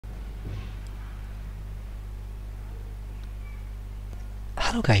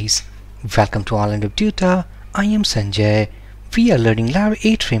Hello guys, welcome to Online Web Tutor. I am Sanjay. We are learning Laravel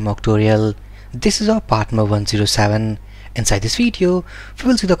 8 framework tutorial. This is our part number 107. Inside this video, we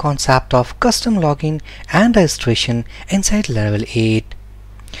will see the concept of custom login and registration inside Laravel 8.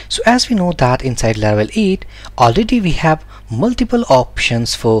 So as we know that inside Laravel 8, already we have multiple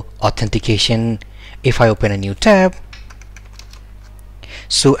options for authentication. If I open a new tab,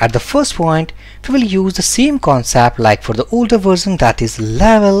 so at the first point, we will use the same concept like for the older version, that is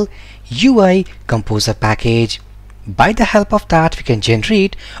Laravel UI Composer package. By the help of that, we can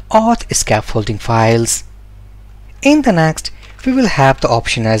generate auth scaffolding files. In the next, we will have the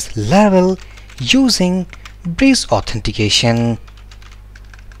option as Laravel using Breeze Authentication.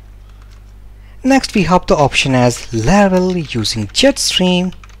 Next, we have the option as Laravel using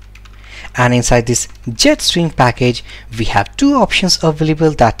Jetstream. And inside this Jetstream package, we have two options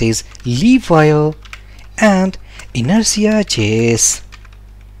available, that is LeaveWire and Inertia.js.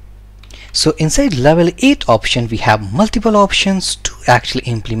 So inside Laravel 8 option, we have multiple options to actually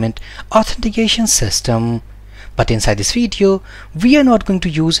implement authentication system. But inside this video, we are not going to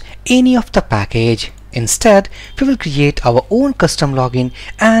use any of the package. Instead, we will create our own custom login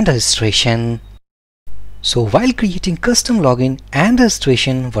and registration. So while creating custom login and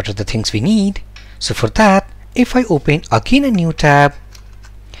registration, what are the things we need? So for that, if I open again a new tab,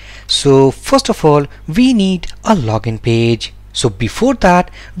 so first of all, we need a login page. So before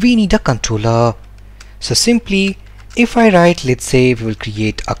that, we need a controller. So simply, if I write, let's say we will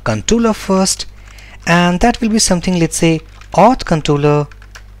create a controller first, and that will be something, let's say auth controller.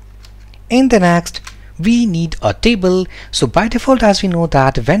 In the next, we need a table. So by default, as we know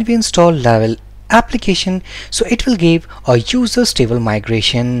that when we install Laravel application, so it will give a users table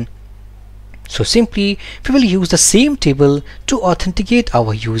migration. So simply we will use the same table to authenticate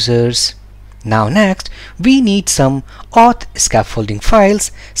our users. Now next, we need some auth scaffolding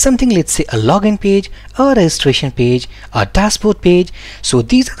files, something, let's say a login page, a registration page, a dashboard page. So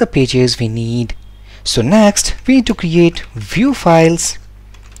these are the pages we need. So next, we need to create view files,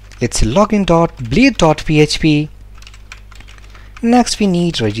 let's say login.blade.php. Next, we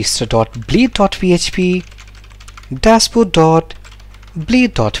need register.blade.php,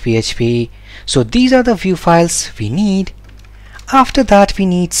 dashboard.blade.php. So these are the view files we need. After that, we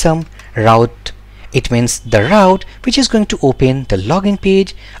need some route. It means the route which is going to open the login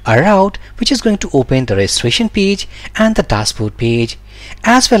page, a route which is going to open the registration page and the dashboard page,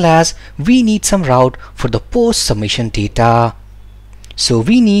 as well as we need some route for the post submission data. So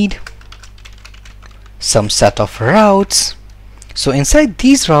we need some set of routes. So inside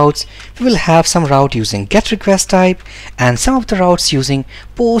these routes, we will have some route using get request type and some of the routes using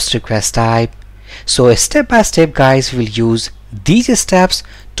post request type. So step by step, guys, we will use these steps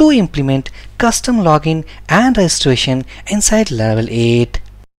to implement custom login and registration inside Laravel 8.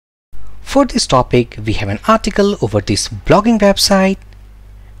 For this topic, we have an article over this blogging website.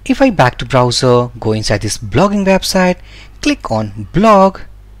 If I back to browser, go inside this blogging website, click on blog,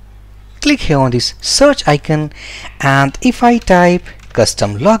 click here on this search icon, and if I type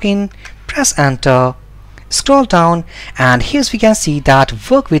custom login, press enter, scroll down, and here we can see that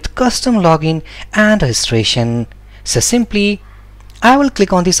work with custom login and registration. So simply I will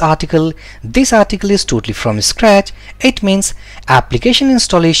click on this article. This article is totally from scratch. It means application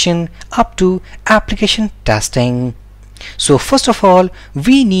installation up to application testing. So first of all,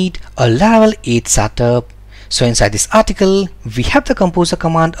 we need a Laravel 8 setup. So inside this article, we have the composer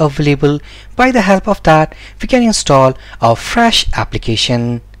command available. By the help of that, we can install a fresh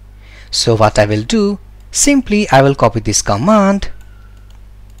application. So what I will do, simply I will copy this command,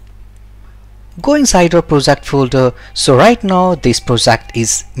 go inside our project folder. So right now this project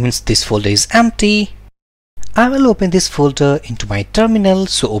means this folder is empty. I will open this folder into my terminal.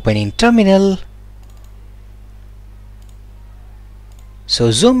 So open in terminal. So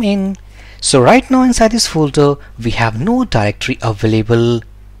zoom in. So right now inside this folder, we have no directory available.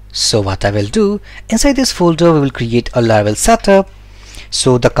 So what I will do, inside this folder, we will create a Laravel setup.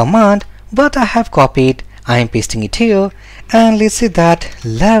 So the command what I have copied, I am pasting it here, and let's say that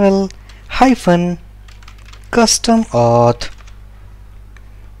Laravel -custom auth.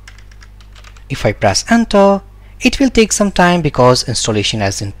 If I press enter, it will take some time because installation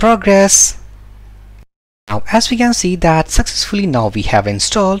is in progress. Now as we can see that successfully now we have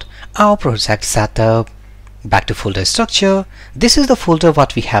installed our project setup. Back to folder structure, this is the folder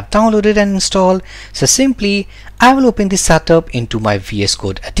what we have downloaded and installed. So simply I will open this setup into my VS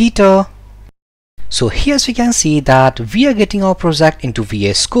Code editor. So here we can see that we are getting our project into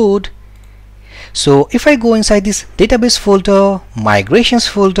VS Code. So if I go inside this database folder, migrations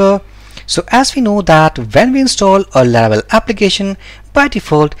folder, So as we know that when we install a Laravel application, by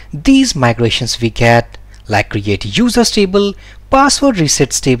default these migrations we get, like create users table, password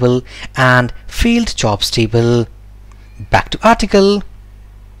resets table, and failed jobs table. Back to article.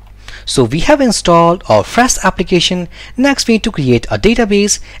 So we have installed our fresh application. Next we need to create a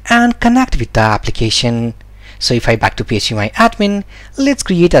database and connect with the application. So if I back to PHP admin, let's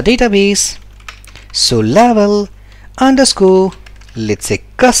create a database. So Laravel underscore, let's say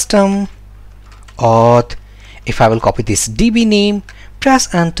custom auth. If I will copy this DB name,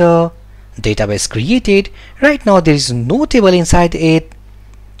 press enter, database created. Right now there is no table inside it.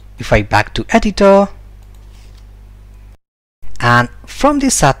 If I back to editor, and from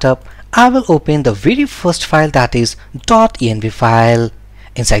this setup I will open the very first file, that is .env file.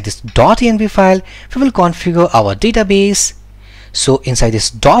 Inside this .env file we will configure our database. So inside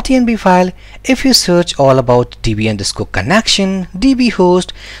this .env file, if you search all about db underscore connection, db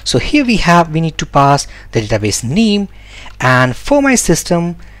host, so here we need to pass the database name, and for my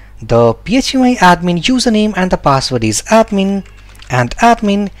system the PHP admin username and the password is admin and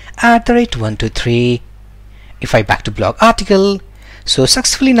admin @123. If I back to blog article, so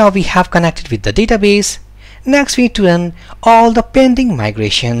successfully now we have connected with the database. Next we need to run all the pending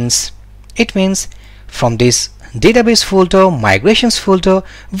migrations. It means from this database folder, migrations folder,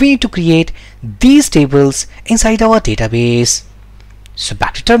 we need to create these tables inside our database. So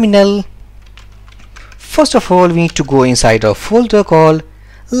back to terminal. First of all we need to go inside a folder called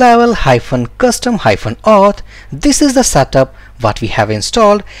Laravel-custom-auth. This is the setup what we have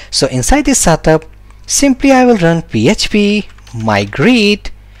installed. So inside this setup simply I will run php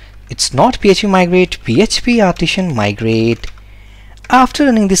migrate. It's not php migrate, php artisan migrate. After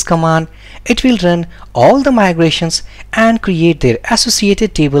running this command, it will run all the migrations and create their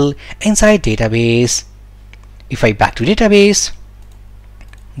associated table inside database. If I back to database,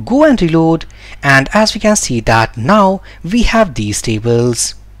 go and reload, and as we can see that now we have these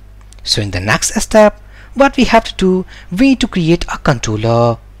tables. So in the next step, what we have to do, we need to create a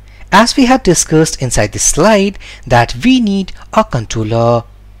controller. As we had discussed inside this slide that we need a controller.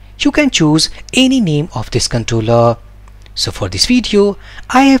 You can choose any name of this controller. So for this video,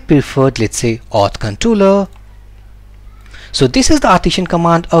 I have preferred, let's say, auth controller. So this is the artisan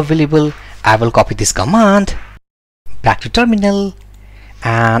command available. I will copy this command, back to terminal,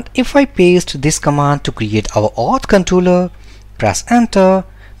 and if I paste this command to create our auth controller, press enter,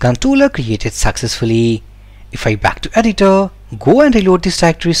 controller created successfully. If I back to editor, go and reload this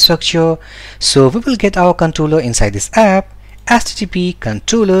directory structure, so we will get our controller inside this app, SMTP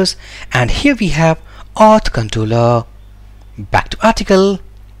controllers, and here we have auth controller. Back to article.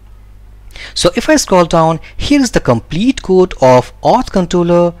 So if I scroll down, here is the complete code of auth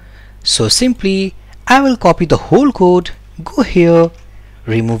controller. So simply I will copy the whole code, go here,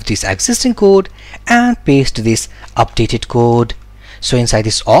 remove this existing code and paste this updated code. So inside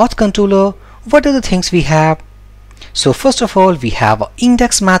this auth controller, what are the things we have? So first of all, we have an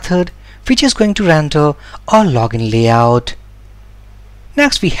index method which is going to render our login layout.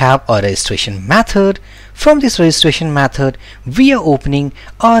 Next we have a registration method. From this registration method, we are opening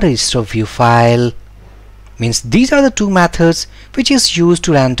our register view file. Means these are the two methods which is used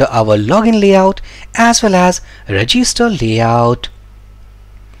to render our login layout as well as register layout.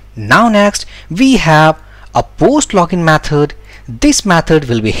 Now next we have a post login method. This method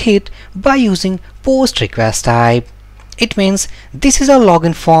will be hit by using post request type. It means this is our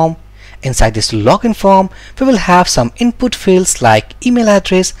login form. Inside this login form, we will have some input fields like email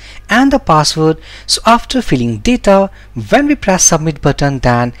address and the password. So after filling data, when we press submit button,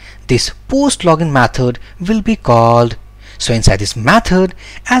 then this post login method will be called. So inside this method,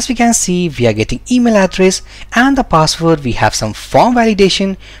 as we can see, we are getting email address and the password. We have some form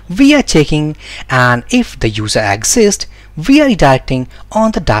validation we are checking, and if the user exists, we are redirecting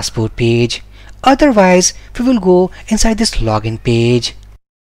on the dashboard page. Otherwise, we will go inside this login page.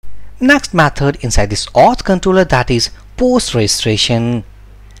 Next method inside this auth controller, that is post registration.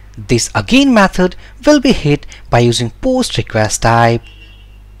 This again method will be hit by using post request type.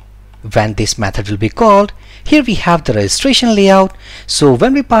 When this method will be called, here we have the registration layout. So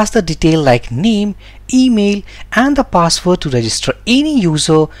when we pass the detail like name, email and the password to register any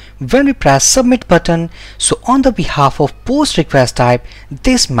user, when we press submit button, so on the behalf of post request type,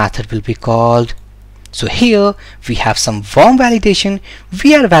 this method will be called. So here we have some form validation.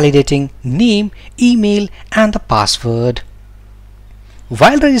 We are validating name, email and the password.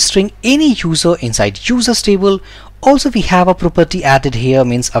 While registering any user inside users table, also we have a property added here,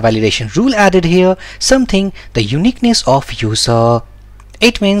 means a validation rule added here, something the uniqueness of user.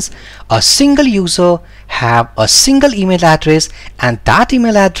 It means a single user have a single email address and that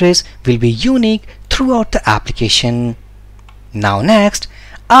email address will be unique throughout the application. Now next,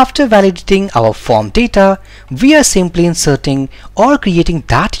 after validating our form data, we are simply inserting or creating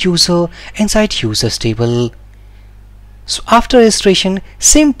that user inside users table. So after registration,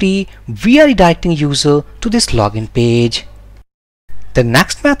 simply we are redirecting user to this login page. The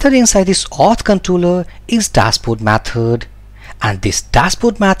next method inside this auth controller is dashboard method, and this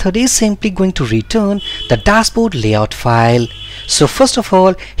dashboard method is simply going to return the dashboard layout file. So first of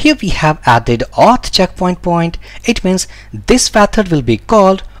all, here we have added auth checkpoint point. It means this method will be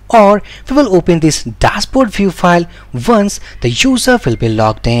called, or we will open this dashboard view file once the user will be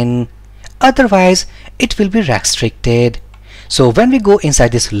logged in. Otherwise, it will be restricted. So when we go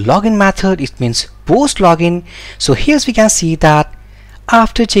inside this login method, it means post login. So here we can see that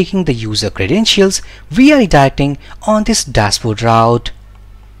after checking the user credentials, we are redirecting on this dashboard route.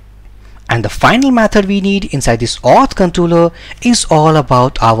 And the final method we need inside this auth controller is all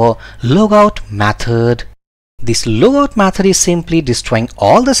about our logout method. This logout method is simply destroying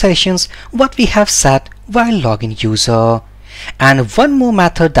all the sessions what we have set while logging user. And one more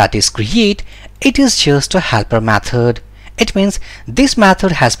method, that is create. It is just a helper method. It means this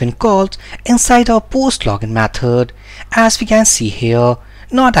method has been called inside our post login method, as we can see here.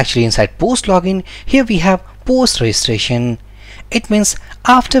 Not actually inside post login, here we have post registration. It means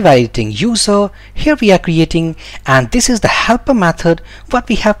after validating user, here we are creating, and this is the helper method what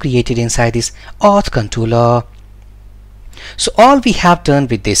we have created inside this auth controller. So all we have done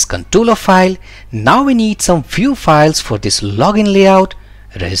with this controller file, now we need some view files for this login layout,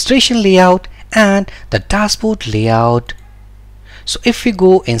 registration layout, and the dashboard layout. So if we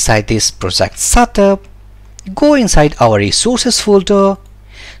go inside this project setup, go inside our resources folder.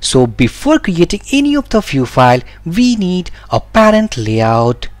 So before creating any of the view file, we need a parent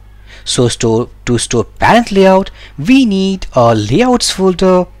layout. So to store parent layout, we need a layouts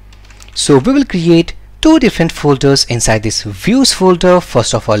folder. So we will create two different folders inside this views folder.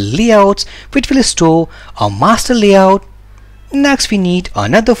 First of all, layouts, which will store a master layout. Next we need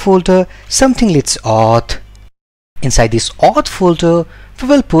another folder, something let's auth. Inside this auth folder, we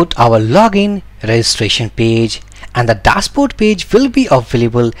will put our login registration page, and the dashboard page will be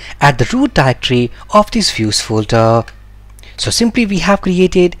available at the root directory of this views folder. So simply we have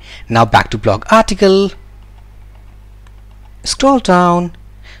created. Now back to blog article, scroll down.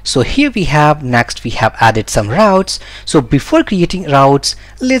 So here we have, next we have added some routes. So before creating routes,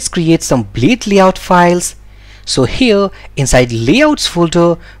 let's create some blade layout files. So here inside layouts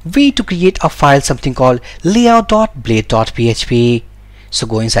folder, we need to create a file, something called layout.blade.php. So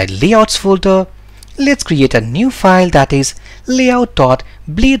go inside layouts folder, let's create a new file, that is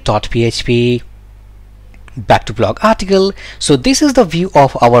layout.blade.php. Back to blog article. So this is the view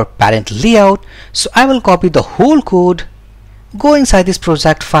of our parent layout. So I will copy the whole code, go inside this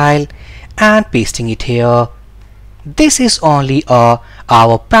project file and pasting it here. This is only our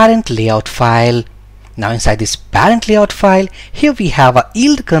parent layout file. Now inside this parent layout file, here we have a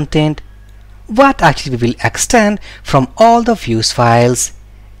yield content what actually we will extend from all the views files.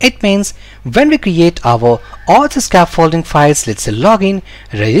 It means when we create our auth scaffolding files, let's say login,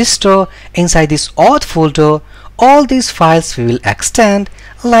 register, inside this auth folder, all these files we will extend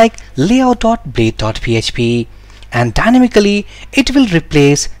like layout.blade.php, and dynamically it will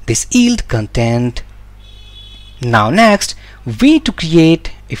replace this yield content. Now next we need to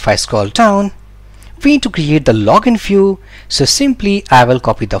create, if I scroll down, we need to create the login view. So simply I will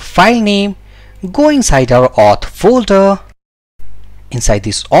copy the file name, go inside our auth folder. Inside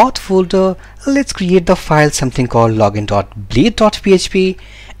this auth folder, let's create the file, something called login.blade.php.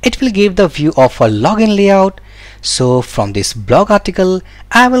 It will give the view of a login layout. So from this blog article,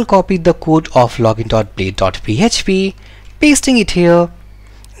 I will copy the code of login.blade.php, pasting it here.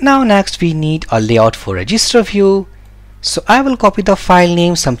 Now next we need a layout for register view. So I will copy the file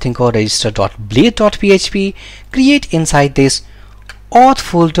name, something called register.blade.php, create inside this auth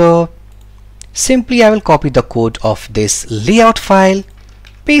folder. Simply I will copy the code of this layout file,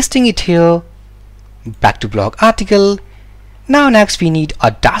 pasting it here. Back to blog article. Now next we need a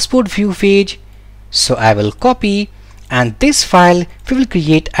dashboard view page. So I will copy, and this file we will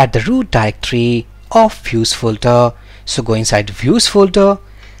create at the root directory of views folder. So go inside views folder,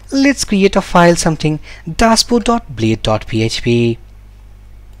 let's create a file, something dashboard.blade.php.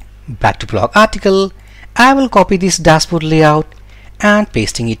 Back to blog article, I will copy this dashboard layout and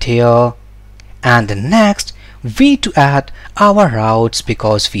pasting it here. And next we need to add our routes,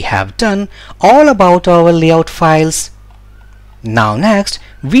 because we have done all about our layout files. Now next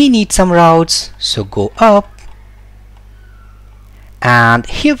we need some routes. So go up, and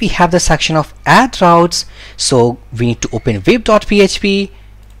here we have the section of add routes. So we need to open web.php.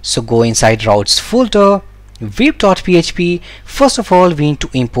 So go inside routes folder, web.php, first of all we need to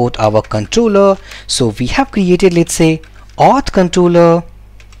import our controller. So we have created, let's say, auth controller.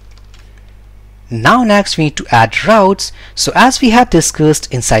 Now next we need to add routes. So as we have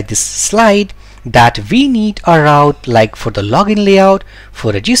discussed inside this slide, that we need a route like for the login layout,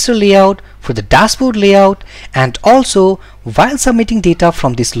 for register layout, for the dashboard layout, and also while submitting data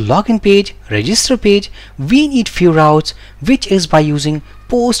from this login page, register page, we need few routes, which is by using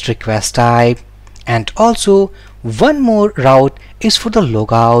post request type. And also one more route is for the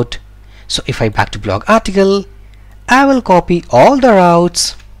logout. So if I back to blog article, I will copy all the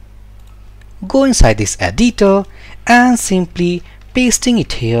routes, go inside this editor and simply pasting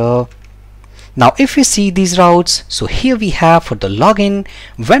it here. Now if we see these routes, so here we have for the login,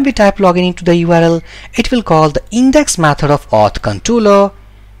 when we type login into the URL, it will call the index method of auth controller.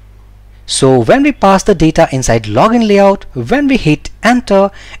 So when we pass the data inside login layout, when we hit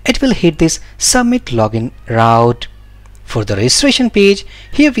enter, it will hit this submit login route. For the registration page,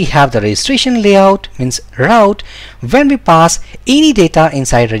 here we have the registration layout, means route. When we pass any data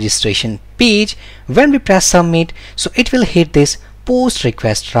inside registration page, when we press submit, so it will hit this post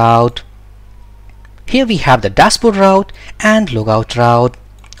request route. Here we have the dashboard route and logout route.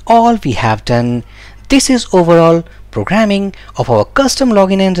 All we have done. This is overall programming of our custom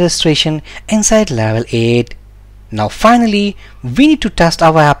login and registration inside Laravel 8. Now finally, we need to test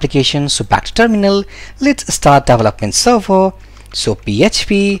our application. So back to terminal, let's start development server. So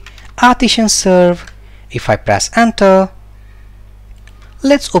PHP artisan serve. If I press enter,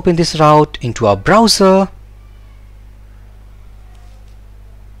 let's open this route into our browser.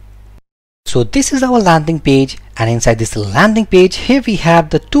 So this is our landing page, and inside this landing page, here we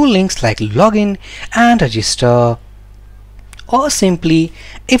have the two links like login and register. Or simply,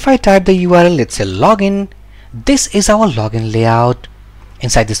 if I type the URL, let's say login, this is our login layout.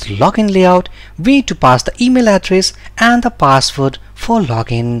 Inside this login layout, we need to pass the email address and the password for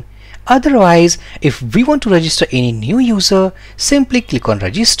login. Otherwise, if we want to register any new user, simply click on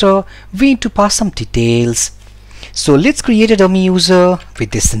register. We need to pass some details. So let's create a dummy user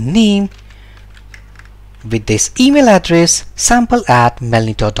with this name, with this email address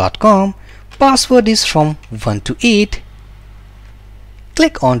sample@melnitor.com. Password is from 1 to 8.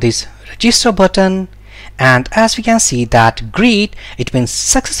 Click on this register button, and as we can see that great, it means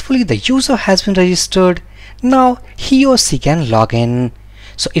successfully the user has been registered. Now he or she can log in.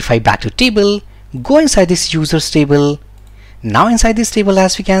 So if I back to table, go inside this users table. Now inside this table,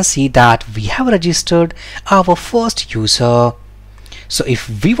 as we can see that we have registered our first user. So if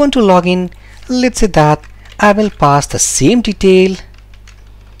we want to log in, let's say that I will pass the same detail.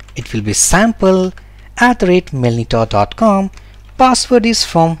 It will be sample@melnitor.com. Password is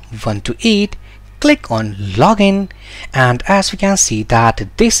from 1 to 8. Click on login, and as we can see that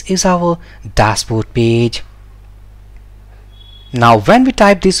this is our dashboard page. Now when we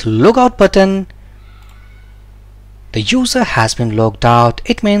type this logout button, the user has been logged out.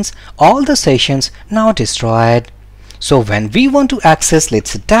 It means all the sessions now destroyed. So when we want to access,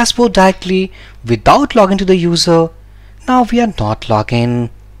 let's say, dashboard directly without logging to the user, now we are not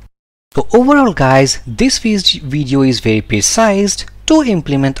logging. So overall guys, this video is very precise to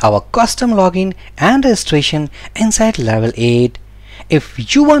implement our custom login and registration inside Laravel 8.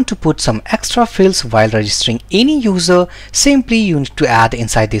 If you want to put some extra fields while registering any user, simply you need to add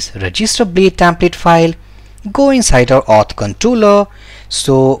inside this register blade template file. Go inside our auth controller.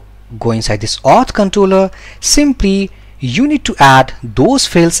 So go inside this auth controller, simply you need to add those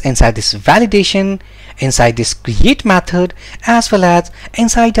fields inside this validation, inside this create method, as well as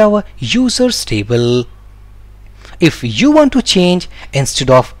inside our users table. If you want to change, instead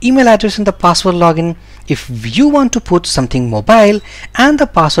of email address in the password login, if you want to put something mobile and the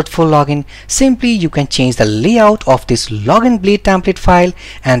password for login, simply you can change the layout of this login blade template file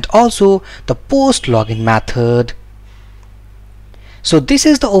and also the post login method. So this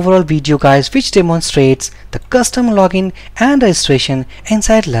is the overall video guys, which demonstrates the custom login and registration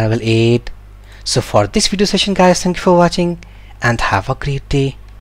inside Laravel 8. So for this video session guys, thank you for watching and have a great day.